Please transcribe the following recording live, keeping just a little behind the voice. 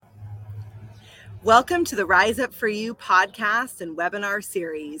Welcome to the Rise Up For You podcast and webinar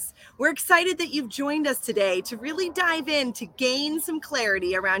series. We're excited that you've joined us today to really dive in to gain some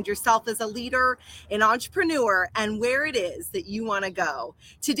clarity around yourself as a leader, an entrepreneur, and where it is that you want to go.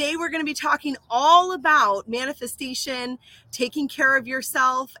 Today, we're going to be talking all about manifestation, taking care of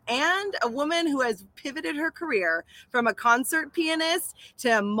yourself, and a woman who has pivoted her career from a concert pianist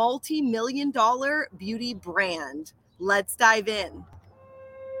to a multi-million-dollar beauty brand. Let's dive in.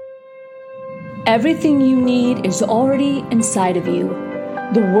 Everything you need is already inside of you.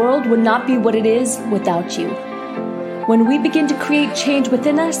 The world would not be what it is without you. When we begin to create change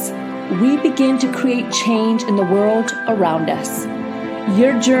within us, we begin to create change in the world around us.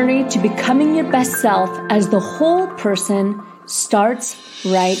 Your journey to becoming your best self as the whole person starts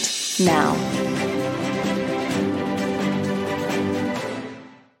right now.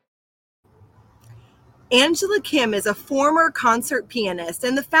 Angela Kim is a former concert pianist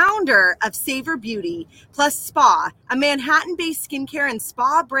and the founder of Savor Beauty plus Spa, a Manhattan-based skincare and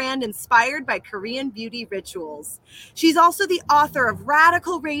spa brand inspired by Korean beauty rituals. She's also the author of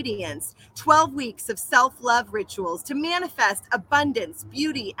Radical Radiance, 12 weeks of self-love rituals to manifest abundance,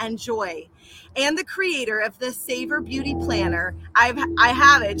 beauty, and joy. And the creator of the Savor Beauty Planner, I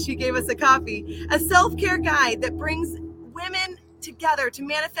have it, she gave us a copy, a self-care guide that brings women together to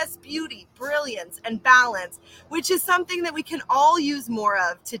manifest beauty, brilliance, and balance, which is something that we can all use more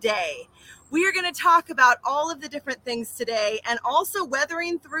of today. We are going to talk about all of the different things today and also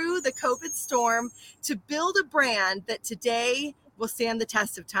weathering through the COVID storm to build a brand that today will stand the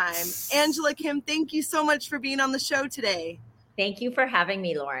test of time. Angela Kim, thank you so much for being on the show today. Thank you for having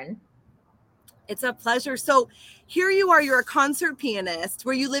me, Lauren. It's a pleasure. So here you are, you're a concert pianist.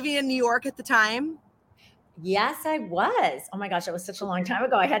 Were you living in New York at the time? Yes, I was. Oh my gosh, it was such a long time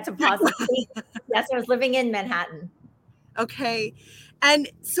ago. I had to pause. Yes, I was living in Manhattan. Okay. And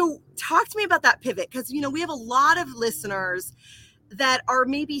so talk to me about that pivot, because, we have a lot of listeners that are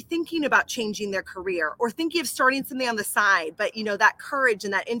maybe thinking about changing their career or thinking of starting something on the side, but, that courage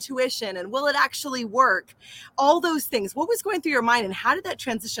and that intuition and will it actually work? All those things. What was going through your mind and how did that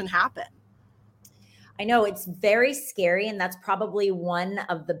transition happen? I know it's very scary. And that's probably one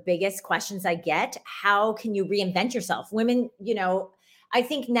of the biggest questions I get. How can you reinvent yourself? Women, I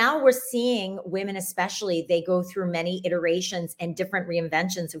think now we're seeing women, especially, they go through many iterations and different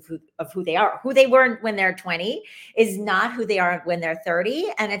reinventions of who they are. Who they were when they're 20 is not who they are when they're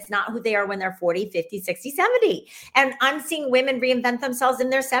 30. And it's not who they are when they're 40, 50, 60, 70. And I'm seeing women reinvent themselves in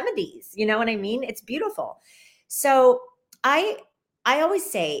their 70s. You know what I mean? It's beautiful. So I always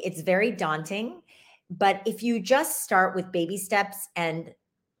say it's very daunting. But if you just start with baby steps and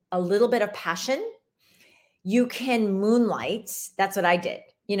a little bit of passion, you can moonlight. That's what I did.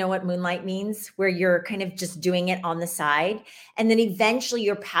 You know what moonlight means? Where you're kind of just doing it on the side. And then eventually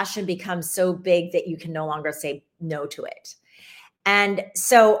your passion becomes so big that you can no longer say no to it. And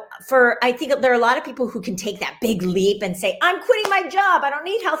so I think there are a lot of people who can take that big leap and say, I'm quitting my job. I don't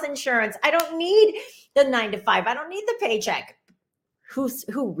need health insurance. I don't need the 9 to 5. I don't need the paycheck.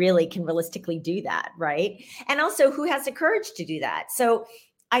 Who really can realistically do that, right? And also who has the courage to do that? So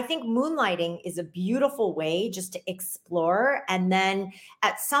I think moonlighting is a beautiful way just to explore. And then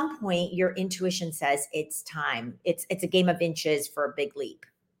at some point, your intuition says it's time. It's a game of inches for a big leap.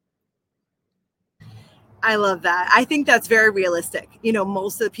 I love that. I think that's very realistic.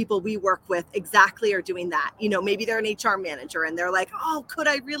 Most of the people we work with exactly are doing that. Maybe they're an HR manager and they're like, oh, could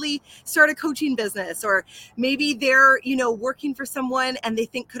I really start a coaching business? Or maybe they're, working for someone and they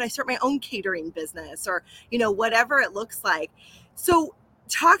think, could I start my own catering business? Or, whatever it looks like. So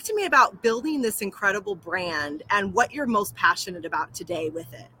talk to me about building this incredible brand and what you're most passionate about today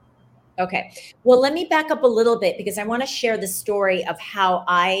with it. Okay. Well, let me back up a little bit because I want to share the story of how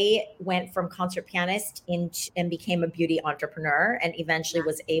I went from concert pianist and became a beauty entrepreneur and eventually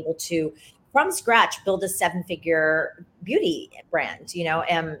was able to, from scratch, build a 7-figure beauty brand,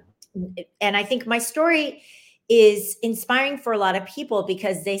 and I think my story is inspiring for a lot of people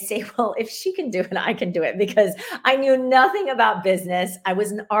because they say, well, if she can do it, I can do it, because I knew nothing about business. I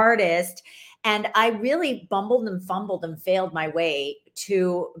was an artist. And I really bumbled and fumbled and failed my way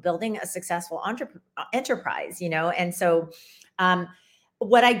to building a successful enterprise, And so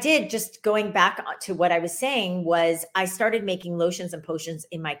what I did, just going back to what I was saying, was I started making lotions and potions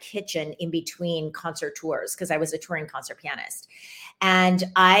in my kitchen in between concert tours because I was a touring concert pianist. And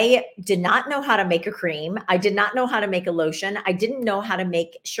I did not know how to make a cream. I did not know how to make a lotion. I didn't know how to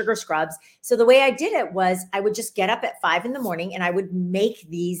make sugar scrubs. So the way I did it was I would just get up at 5 a.m. and I would make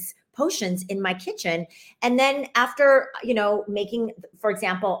these potions in my kitchen. And then after, making, for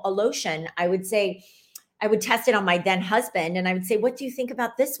example, a lotion, I would say, I would test it on my then husband and I would say, what do you think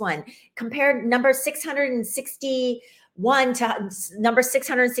about this one? Compare number 661 to number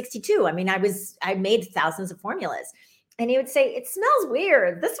 662. I mean, I made thousands of formulas. And he would say, it smells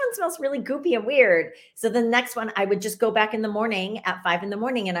weird. This one smells really goopy and weird. So the next one, I would just go back in the morning at 5 a.m.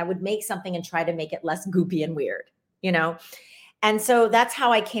 and I would make something and try to make it less goopy and weird, you know? And so that's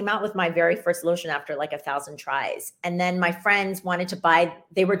how I came out with my very first lotion after like 1,000 tries. And then my friends wanted to buy,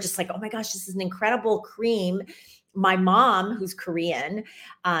 they were just like, oh my gosh, this is an incredible cream. My mom, who's Korean,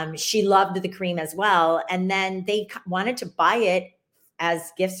 she loved the cream as well. And then they wanted to buy it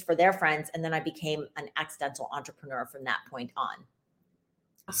as gifts for their friends. And then I became an accidental entrepreneur from that point on.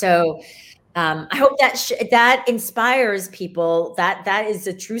 So I hope that that inspires people. That is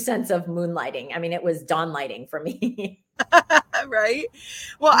a true sense of moonlighting. I mean, it was dawn lighting for me. Right.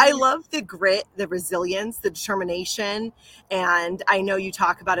 Well, I love the grit, the resilience, the determination. And I know you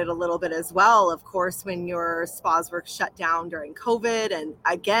talk about it a little bit as well, of course, when your spas were shut down during COVID. And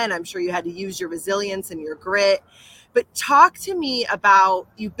again, I'm sure you had to use your resilience and your grit. But talk to me about,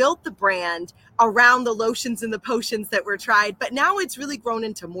 you built the brand around the lotions and the potions that were tried, but now it's really grown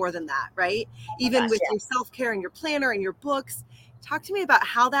into more than that, right? Even with your self-care and your planner and your books. Talk to me about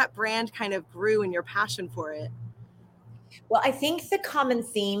how that brand kind of grew and your passion for it. Well, I think the common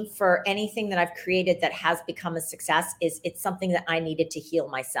theme for anything that I've created that has become a success is it's something that I needed to heal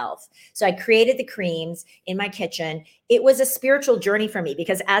myself. So I created the creams in my kitchen. It was a spiritual journey for me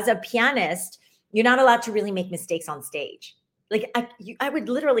because as a pianist, you're not allowed to really make mistakes on stage. Like I would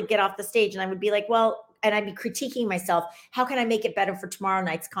literally get off the stage and I would be like, well, and I'd be critiquing myself. How can I make it better for tomorrow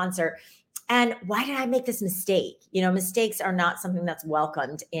night's concert? And why did I make this mistake? You know, mistakes are not something that's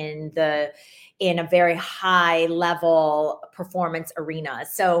welcomed in a very high level performance arena.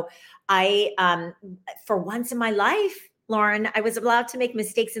 So I, for once in my life, Lauren, I was allowed to make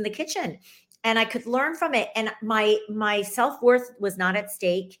mistakes in the kitchen and I could learn from it. And my self-worth was not at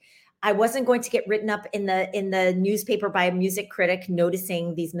stake. I wasn't going to get written up in the newspaper by a music critic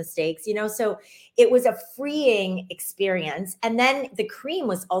noticing these mistakes, you know, so it was a freeing experience. And then the cream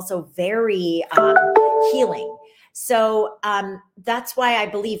was also very healing. So that's why I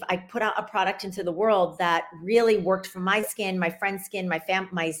believe I put out a product into the world that really worked for my skin, my friend's skin,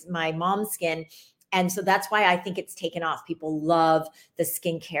 my mom's skin. And so that's why I think it's taken off. People love the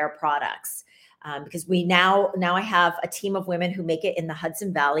skincare products. Because now I have a team of women who make it in the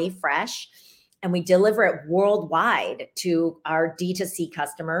Hudson Valley fresh, and we deliver it worldwide to our D2C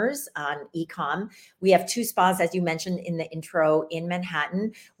customers on e-com. We have 2 spas, as you mentioned in the intro, in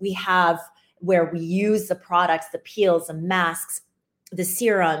Manhattan. We have where we use the products, the peels, the masks, the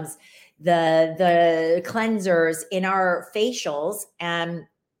serums, the cleansers in our facials. And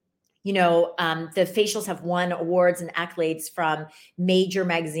you know, the facials have won awards and accolades from major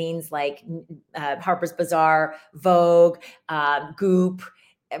magazines like Harper's Bazaar, Vogue, Goop,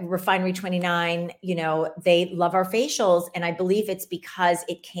 Refinery 29. You know, they love our facials. And I believe it's because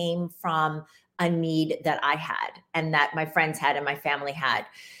it came from a need that I had and that my friends had and my family had.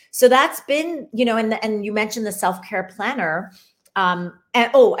 So that's been, you know, and you mentioned the self-care planner. And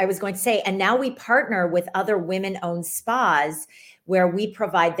I was going to say, and now we partner with other women-owned spas where we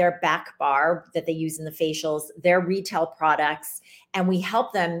provide their back bar that they use in the facials, their retail products, and we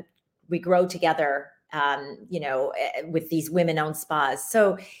help them, we grow together, you know, with these women-owned spas.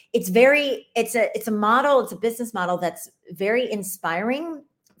 So it's a model, it's a business model that's very inspiring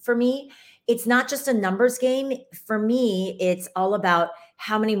for me. It's not just a numbers game. For me, it's all about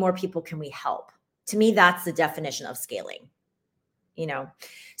how many more people can we help? To me, that's the definition of scaling, you know?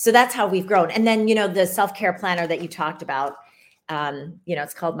 So that's how we've grown. And then, you know, the self-care planner that you talked about, you know,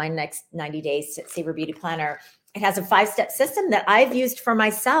 it's called My Next 90 Days Savor Beauty Planner. It has a 5-step system that I've used for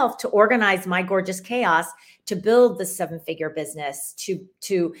myself to organize my gorgeous chaos, to build the 7-figure business,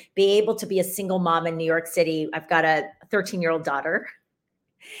 to be able to be a single mom in New York City. I've got a 13-year-old daughter.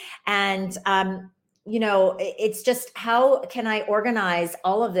 And, you know, it's just, how can I organize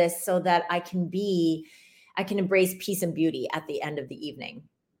all of this so that I can embrace peace and beauty at the end of the evening?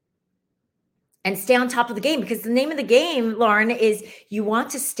 And stay on top of the game, because the name of the game, Lauren, is you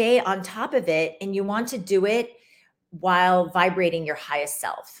want to stay on top of it and you want to do it while vibrating your highest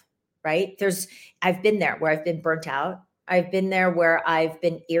self, right? I've been there where I've been burnt out. I've been there where I've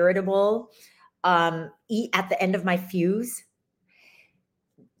been irritable, at the end of my fuse,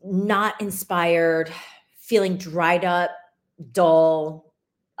 not inspired, feeling dried up, dull,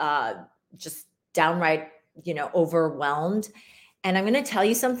 just downright, you know, overwhelmed. And I'm going to tell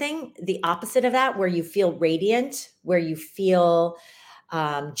you something, the opposite of that, where you feel radiant, where you feel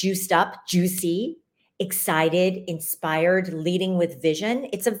juiced up, juicy, excited, inspired, leading with vision.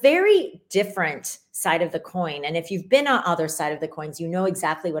 It's a very different side of the coin. And if you've been on other side of the coins, you know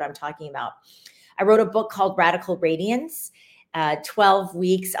exactly what I'm talking about. I wrote a book called Radical Radiance, 12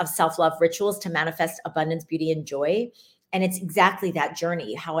 weeks of self-love rituals to manifest abundance, beauty, and joy. And it's exactly that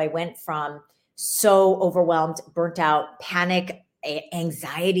journey, how I went from so overwhelmed, burnt out, panic,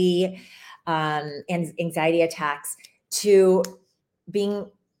 anxiety, and anxiety attacks to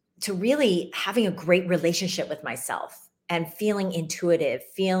really having a great relationship with myself and feeling intuitive,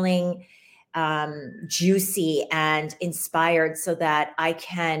 feeling juicy and inspired so that I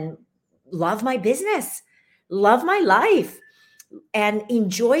can love my business, love my life, and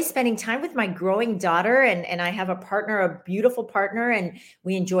enjoy spending time with my growing daughter. And I have a partner, a beautiful partner, and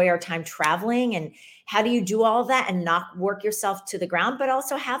we enjoy our time traveling. And how do you do all that and not work yourself to the ground, but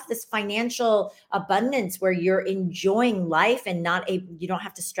also have this financial abundance where you're enjoying life and you don't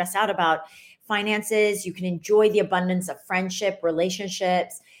have to stress out about finances. You can enjoy the abundance of friendship,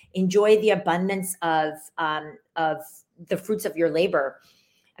 relationships, enjoy the abundance of the fruits of your labor.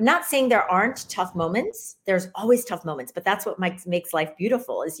 I'm not saying there aren't tough moments. There's always tough moments, but that's what makes life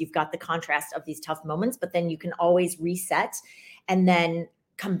beautiful is you've got the contrast of these tough moments, but then you can always reset and then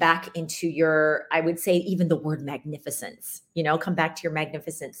come back into your, I would say even the word magnificence, come back to your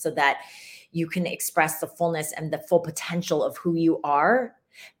magnificence so that you can express the fullness and the full potential of who you are.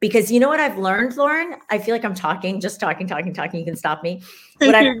 Because you know what I've learned, Lauren? I feel like I'm talking. You can stop me.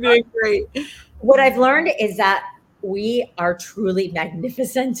 You're doing great. What I've learned is that we are truly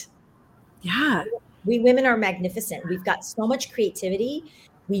magnificent. Yeah. We women are magnificent. We've got so much creativity.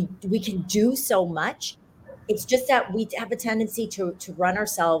 We can do so much. It's just that we have a tendency to run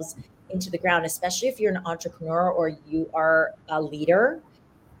ourselves into the ground, especially if you're an entrepreneur or you are a leader.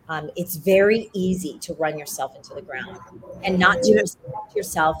 It's very easy to run yourself into the ground and not to respect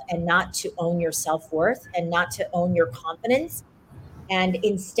yourself and not to own your self-worth and not to own your confidence. And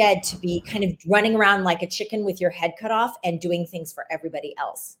instead to be kind of running around like a chicken with your head cut off and doing things for everybody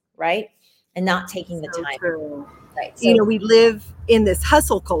else, right? And not taking the time. True. Right. So, we live in this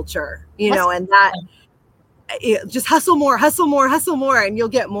hustle culture, and that just hustle more, and you'll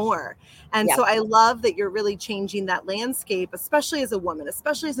get more. And so I love that you're really changing that landscape, especially as a woman,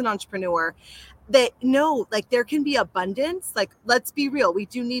 especially as an entrepreneur, that there can be abundance. Like, let's be real. We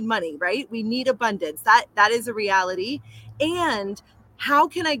do need money, right? We need abundance. That is a reality. And how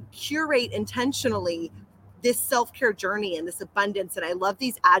can I curate intentionally this self-care journey and this abundance? And I love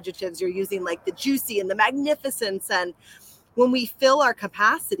these adjectives you're using, like the juicy and the magnificence. And when we fill our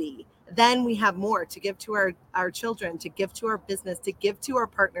capacity, then we have more to give to our children, to give to our business, to give to our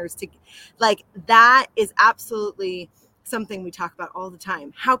partners, that is absolutely something we talk about all the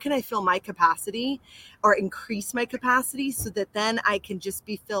time. How can I fill my capacity or increase my capacity so that then I can just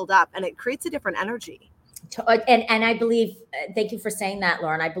be filled up, and it creates a different energy. And I believe, thank you for saying that,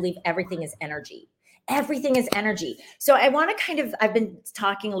 Lauren. I believe everything is energy. Everything is energy. So I want to I've been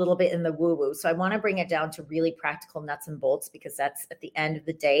talking a little bit in the woo-woo. So I want to bring it down to really practical nuts and bolts, because that's at the end of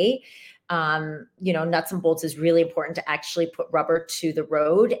the day, nuts and bolts is really important to actually put rubber to the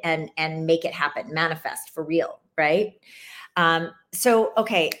road and make it happen, manifest for real. Right. So,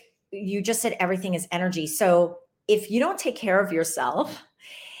 okay. You just said everything is energy. So if you don't take care of yourself,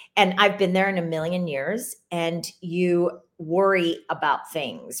 and I've been there in a million years, and you worry about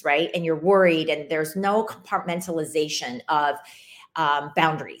things, right? And you're worried, and there's no compartmentalization of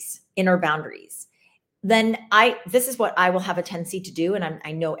boundaries, inner boundaries. Then this is what I will have a tendency to do. And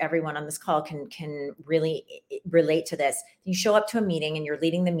I know everyone on this call can really relate to this. You show up to a meeting and you're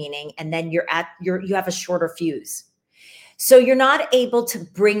leading the meeting, and then you have a shorter fuse. So you're not able to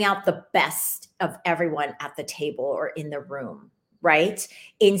bring out the best of everyone at the table or in the room. Right?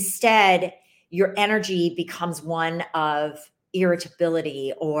 Instead, your energy becomes one of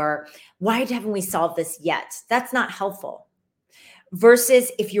irritability or why haven't we solved this yet? That's not helpful.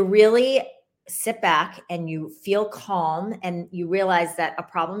 Versus if you really sit back and you feel calm and you realize that a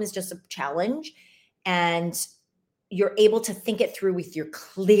problem is just a challenge, and you're able to think it through with your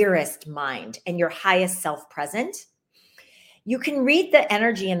clearest mind and your highest self present, you can read the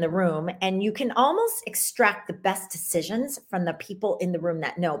energy in the room, and you can almost extract the best decisions from the people in the room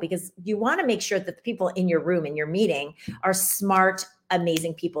that know, because you want to make sure that the people in your room, in your meeting, are smart,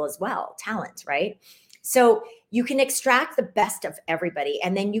 amazing people as well, talent, right? So you can extract the best of everybody,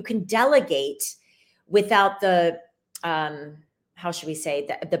 and then you can delegate without the, how should we say,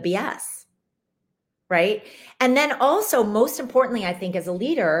 the BS, right? And then also, most importantly, I think as a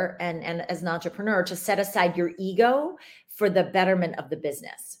leader and as an entrepreneur, to set aside your ego for the betterment of the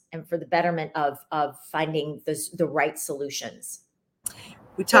business and for the betterment of finding the right solutions.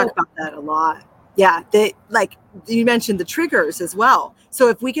 We talk about that a lot. Yeah, like you mentioned the triggers as well. So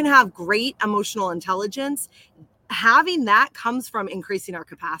if we can have great emotional intelligence, having that comes from increasing our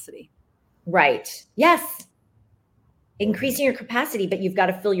capacity. Right. Yes. Increasing your capacity, but you've got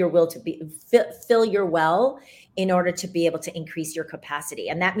to fill your will to be fill your well in order to be able to increase your capacity.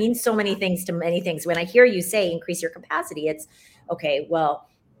 And that means so many things to many things. When I hear you say increase your capacity, it's okay, well,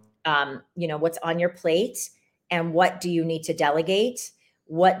 what's on your plate and what do you need to delegate?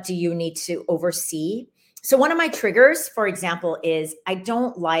 What do you need to oversee? So one of my triggers, for example, is I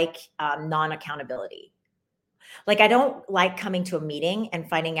don't like non-accountability. Like I don't like coming to a meeting and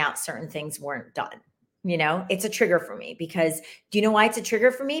finding out certain things weren't done. It's a trigger for me because do you know why it's a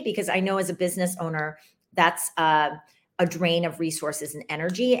trigger for me? Because I know as a business owner, that's a drain of resources and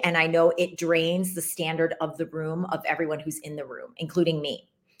energy. And I know it drains the standard of the room of everyone who's in the room, including me.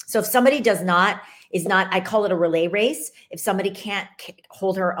 So if somebody is not, I call it a relay race. If somebody can't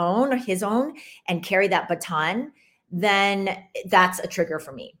hold her own or his own and carry that baton, then that's a trigger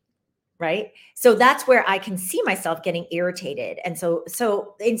for me. Right. So that's where I can see myself getting irritated. And so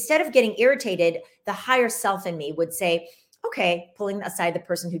instead of getting irritated, the higher self in me would say, okay, pulling aside the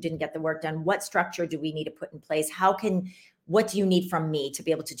person who didn't get the work done, what structure do we need to put in place? What do you need from me to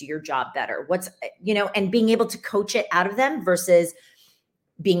be able to do your job better? And being able to coach it out of them versus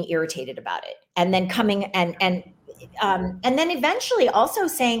being irritated about it. And then coming and then eventually also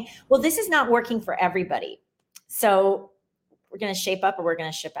saying, well, this is not working for everybody. So we're going to shape up or we're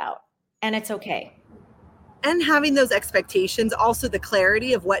going to ship out. And it's okay. And having those expectations, also the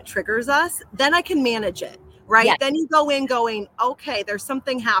clarity of what triggers us, then I can manage it, right? Yes. Then you go in going, okay, there's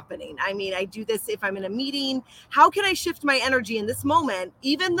something happening. I mean, I do this if I'm in a meeting. How can I shift my energy in this moment,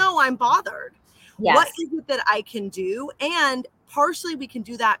 even though I'm bothered? Yes. What is it that I can do? And partially we can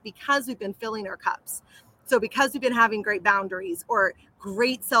do that because we've been filling our cups. So because we've been having great boundaries or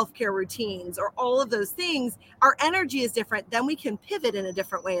great self-care routines or all of those things, our energy is different. Then we can pivot in a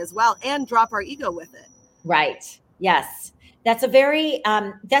different way as well and drop our ego with it. Right. Yes. That's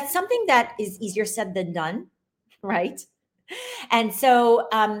that's something that is easier said than done. Right. And so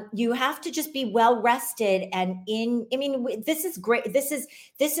you have to just be well rested this is great. This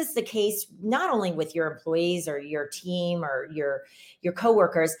is the case, not only with your employees or your team or your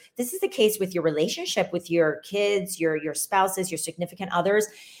coworkers. This is the case with your relationship with your kids, your spouses, your significant others.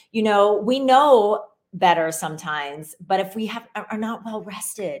 We know better sometimes, but if we are not well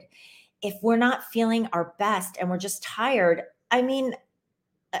rested, if we're not feeling our best and we're just tired,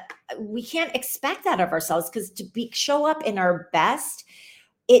 we can't expect that of ourselves, because show up in our best,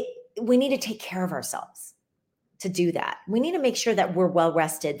 we need to take care of ourselves to do that. We need to make sure that we're well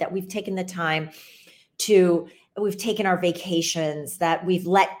rested, that we've taken the time we've taken our vacations, that we've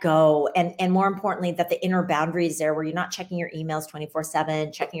let go. And more importantly, that the inner boundary is there where you're not checking your emails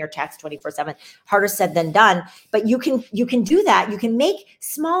 24/7, checking your texts 24/7, harder said than done. But you can do that. You can make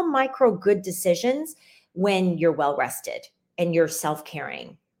small micro good decisions when you're well rested and you're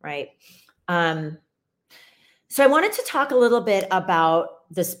self-caring. Right. So I wanted to talk a little bit about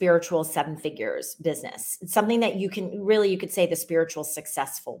the spiritual 7 figures business. It's something that you could say the spiritual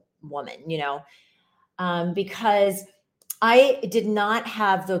successful woman, because I did not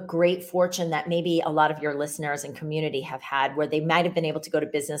have the great fortune that maybe a lot of your listeners and community have had, where they might have been able to go to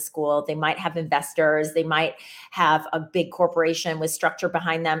business school. They might have investors. They might have a big corporation with structure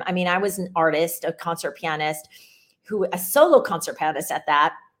behind them. I was an artist, a concert pianist, a solo concert pianist at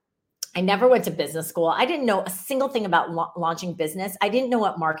that. I never went to business school. I didn't know a single thing about launching business. I didn't know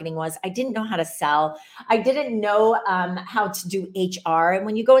what marketing was. I didn't know how to sell. I didn't know how to do HR. And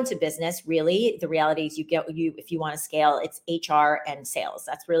when you go into business, really, the reality is if you want to scale, it's HR and sales.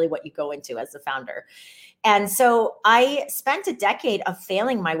 That's really what you go into as the founder. And so I spent a decade of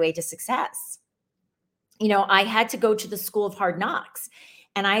failing my way to success. I had to go to the school of hard knocks,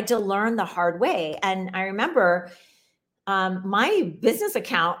 and I had to learn the hard way. And I remember my business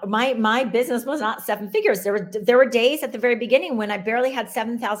account, my business was not 7 figures. There were days at the very beginning when I barely had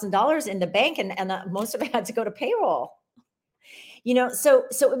 $7,000 in the bank, and most of it had to go to payroll. So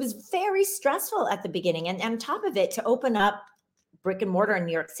it was very stressful at the beginning. And on top of it, to open up brick and mortar in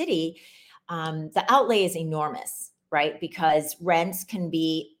New York City, the outlay is enormous, right? Because rents can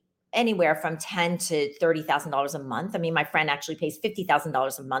be anywhere from $10,000 to $30,000 a month. My friend actually pays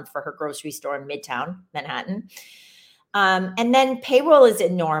 $50,000 a month for her grocery store in Midtown Manhattan. And then payroll is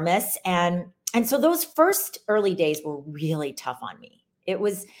enormous. And so those first early days were really tough on me. It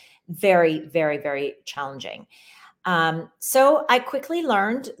was very, very, very challenging. So I quickly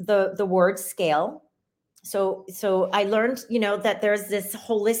learned the word scale. So I learned, that there's this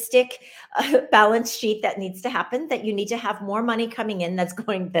holistic balance sheet that needs to happen, that you need to have more money coming in than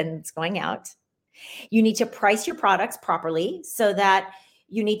it's going out. You need to price your products properly so that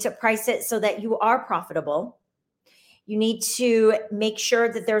you need to price it so that you are profitable. You need to make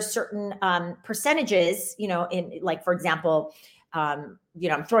sure that there's certain percentages, in like, for example, I'm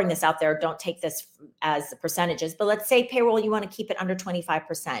throwing this out there. Don't take this as the percentages, but let's say payroll, you want to keep it under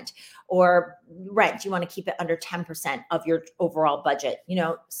 25%, or rent, you want to keep it under 10% of your overall budget,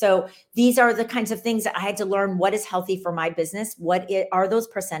 So these are the kinds of things that I had to learn. What is healthy for my business? Are those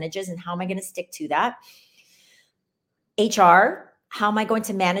percentages, and how am I going to stick to that? HR, how am I going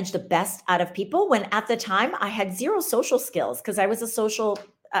to manage the best out of people when at the time I had zero social skills because I was a solo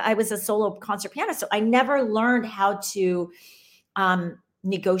concert pianist. So I never learned how to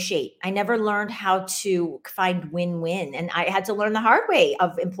negotiate. I never learned how to find win-win. And I had to learn the hard way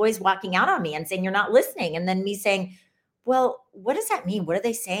of employees walking out on me and saying, you're not listening. And then me saying, well, what does that mean? What are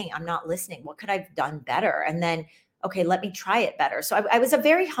they saying? I'm not listening. What could I have done better? And then, okay, let me try it better. So I was a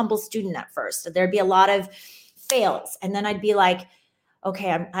very humble student at first. So there'd be a lot of fails. And then I'd be like,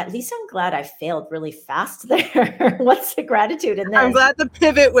 okay, at least I'm glad I failed really fast there. What's the gratitude? And then I'm glad the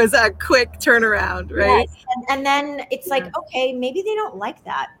pivot was a quick turnaround, right? Yes. And then it's like, okay, maybe they don't like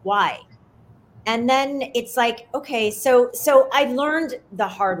that. Why? And then it's like, okay, so I learned the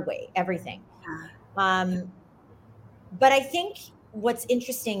hard way, everything. But I think what's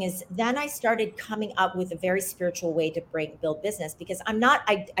interesting is then I started coming up with a very spiritual way to build business, because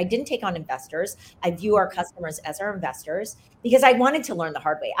I didn't take on investors. I view our customers as our investors because I wanted to learn the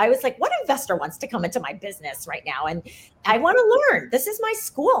hard way. I was like, what investor wants to come into my business right now? And I want to learn. This is my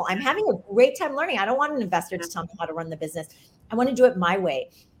school. I'm having a great time learning. I don't want an investor to tell me how to run the business. I want to do it my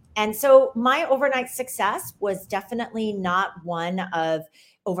way. And so my overnight success was definitely not one of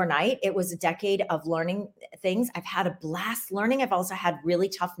overnight. It was a decade of learning things. I've had a blast learning. I've also had really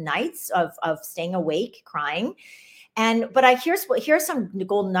tough nights of staying awake, crying. But here's some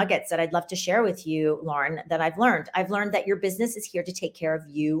golden nuggets that I'd love to share with you, Lauren, that I've learned. I've learned that your business is here to take care of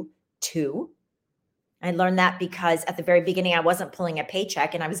you too. I learned that because at the very beginning, I wasn't pulling a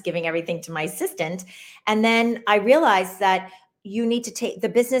paycheck and I was giving everything to my assistant. And then I realized that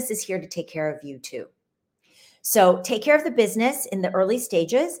the business is here to take care of you too. So take care of the business in the early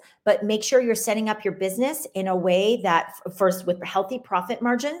stages, but make sure you're setting up your business in a way that first with healthy profit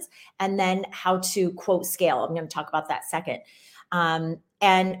margins, and then how to quote scale. I'm going to talk about that second. And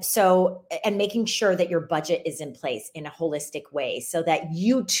making sure that your budget is in place in a holistic way so that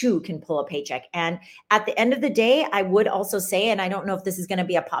you too can pull a paycheck. And at the end of the day, I would also say, and I don't know if this is going to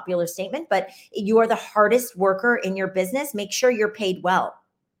be a popular statement, but you are the hardest worker in your business. Make sure you're paid well.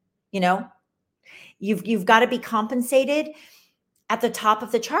 You've got to be compensated at the top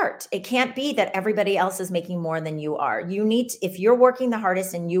of the chart. It can't be that everybody else is making more than you are. If you're working the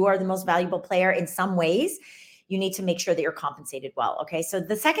hardest and you are the most valuable player in some ways, you need to make sure that you're compensated well. Okay. So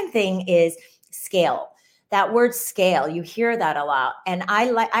the second thing is scale. That word scale, you hear that a lot. And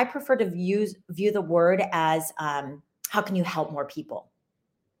I prefer to view the word as how can you help more people?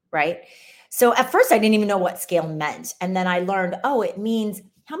 Right. So at first I didn't even know what scale meant. And then I learned, it means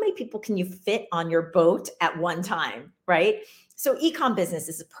how many people can you fit on your boat at one time, right? So e-com business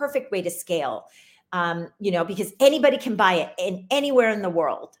is a perfect way to scale, because anybody can buy it anywhere in the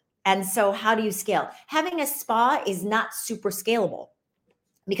world. And so how do you scale? Having a spa is not super scalable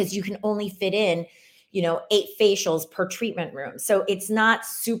because you can only fit in, 8 facials per treatment room. So it's not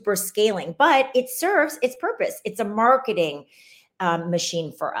super scaling, but it serves its purpose. It's a marketing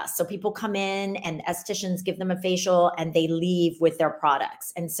machine for us. So people come in and estheticians give them a facial and they leave with their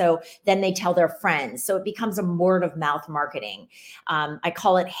products. And so then they tell their friends. So it becomes a word of mouth marketing. I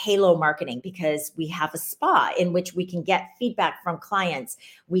call it halo marketing because we have a spa in which we can get feedback from clients.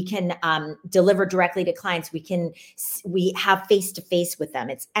 We can deliver directly to clients. We have face-to-face with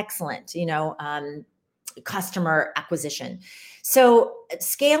them. It's excellent, customer acquisition. So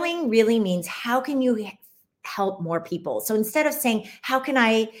scaling really means how can you help more people? So instead of saying, how can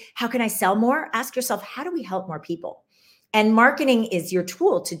I sell more? Ask yourself, how do we help more people? And marketing is your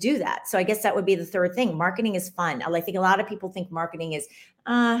tool to do that. So I guess that would be the third thing. Marketing is fun. I think a lot of people think marketing is,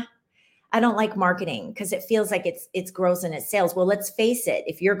 I don't like marketing because it feels like it's gross and it's sales. Well, let's face it.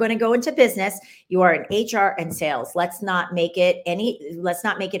 If you're going to go into business, you are in HR and sales. Let's not make it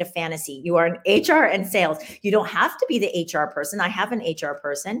a fantasy. You are in HR and sales. You don't have to be the HR person. I have an HR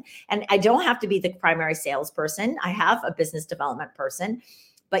person, and I don't have to be the primary salesperson. I have a business development person,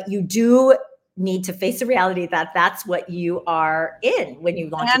 but you do need to face the reality that that's what you are in when you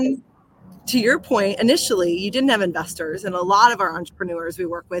launch a business. to your point, initially you didn't have investors, and a lot of our entrepreneurs we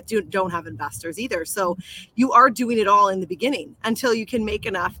work with don't have investors either. So you are doing it all in the beginning until you can make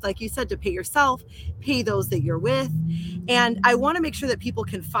enough, like you said, to pay yourself, pay those that you're with. And I want to make sure that people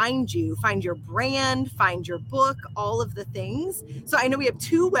can find you, find your brand, find your book, all of the things. So I know we have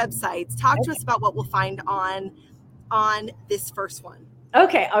 2 websites. Talk to us about what we'll find on this first one.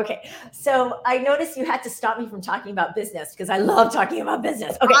 Okay. So I noticed you had to stop me from talking about business because I love talking about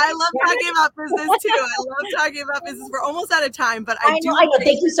business. Okay. I love talking about business too. I love talking about business. We're almost out of time, but I know.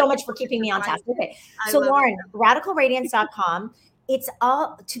 Thank you so much for keeping me on task. Okay. So Lauren, radicalradiance.com. It's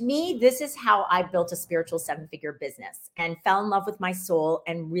all, to me, this is how I built a spiritual 7-figure business and fell in love with my soul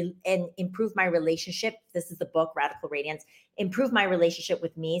and improved my relationship. This is the book, Radical Radiance, improved my relationship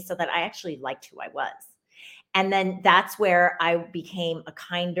with me so that I actually liked who I was. And then that's where I became a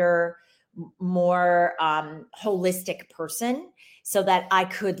kinder, more holistic person so that I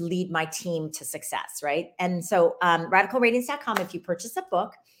could lead my team to success, right? And so radicalradiance.com, if you purchase a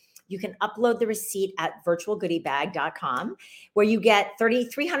book, you can upload the receipt at virtualgoodiebag.com, where you get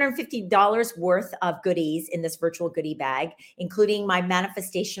 $350 worth of goodies in this virtual goodie bag, including my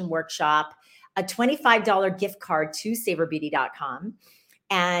manifestation workshop, a $25 gift card to savorbeauty.com,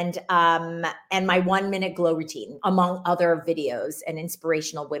 and my 1-minute glow routine, among other videos and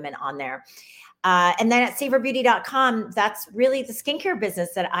inspirational women on there. And then at savorbeauty.com, that's really the skincare business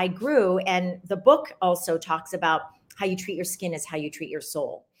that I grew. And the book also talks about how you treat your skin is how you treat your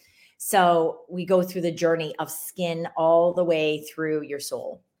soul. So we go through the journey of skin all the way through your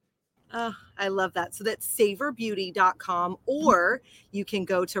soul. Oh, I love that. So that's savorbeauty.com, or you can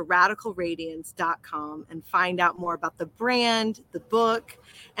go to radicalradiance.com and find out more about the brand, the book,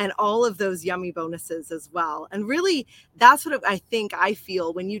 and all of those yummy bonuses as well. And really, that's what I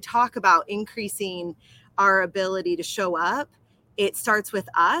feel when you talk about increasing our ability to show up. It starts with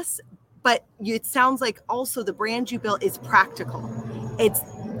us, but it sounds like also the brand you built is practical. It's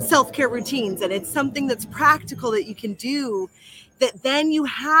self-care routines, and it's something that's practical that you can do, that then you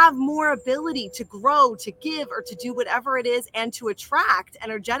have more ability to grow, to give, or to do whatever it is, and to attract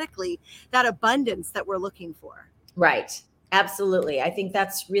energetically that abundance that we're looking for. Right. Absolutely. I think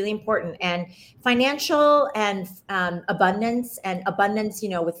that's really important. And financial and abundance,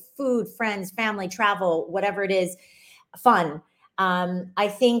 with food, friends, family, travel, whatever it is, fun. I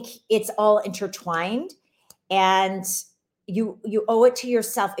think it's all intertwined, and you owe it to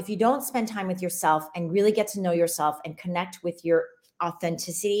yourself. If you don't spend time with yourself and really get to know yourself and connect with your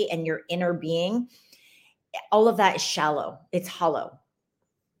authenticity and your inner being, all of that is shallow. It's hollow.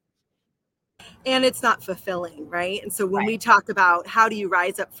 And it's not fulfilling, right? And so when we talk about how do you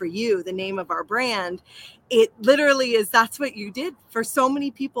rise up for you, the name of our brand, it literally is, that's what you did for so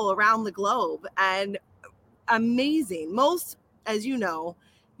many people around the globe. And amazing. Most, as you know,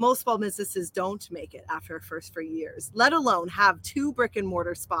 most small businesses don't make it after a first for years, let alone have 2 brick and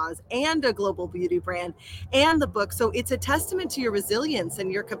mortar spas and a global beauty brand and the book. So it's a testament to your resilience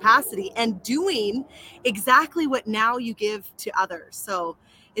and your capacity and doing exactly what now you give to others. So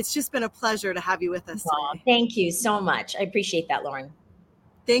it's just been a pleasure to have you with us today. Thank you so much. I appreciate that, Lauren.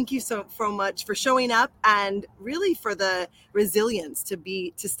 Thank you so much for showing up and really for the resilience to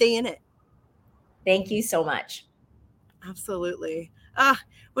stay in it. Thank you so much. Absolutely.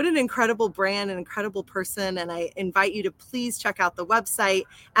 What an incredible brand, an incredible person. And I invite you to please check out the website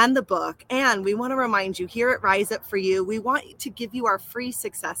and the book. And we want to remind you here at Rise Up For You, we want to give you our free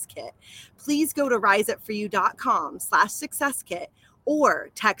success kit. Please go to riseupforyou.com/success kit or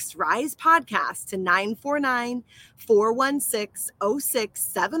text RISE podcast to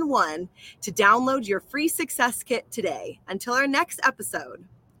 949-416-0671 to download your free success kit today. Until our next episode,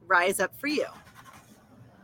 Rise Up For You.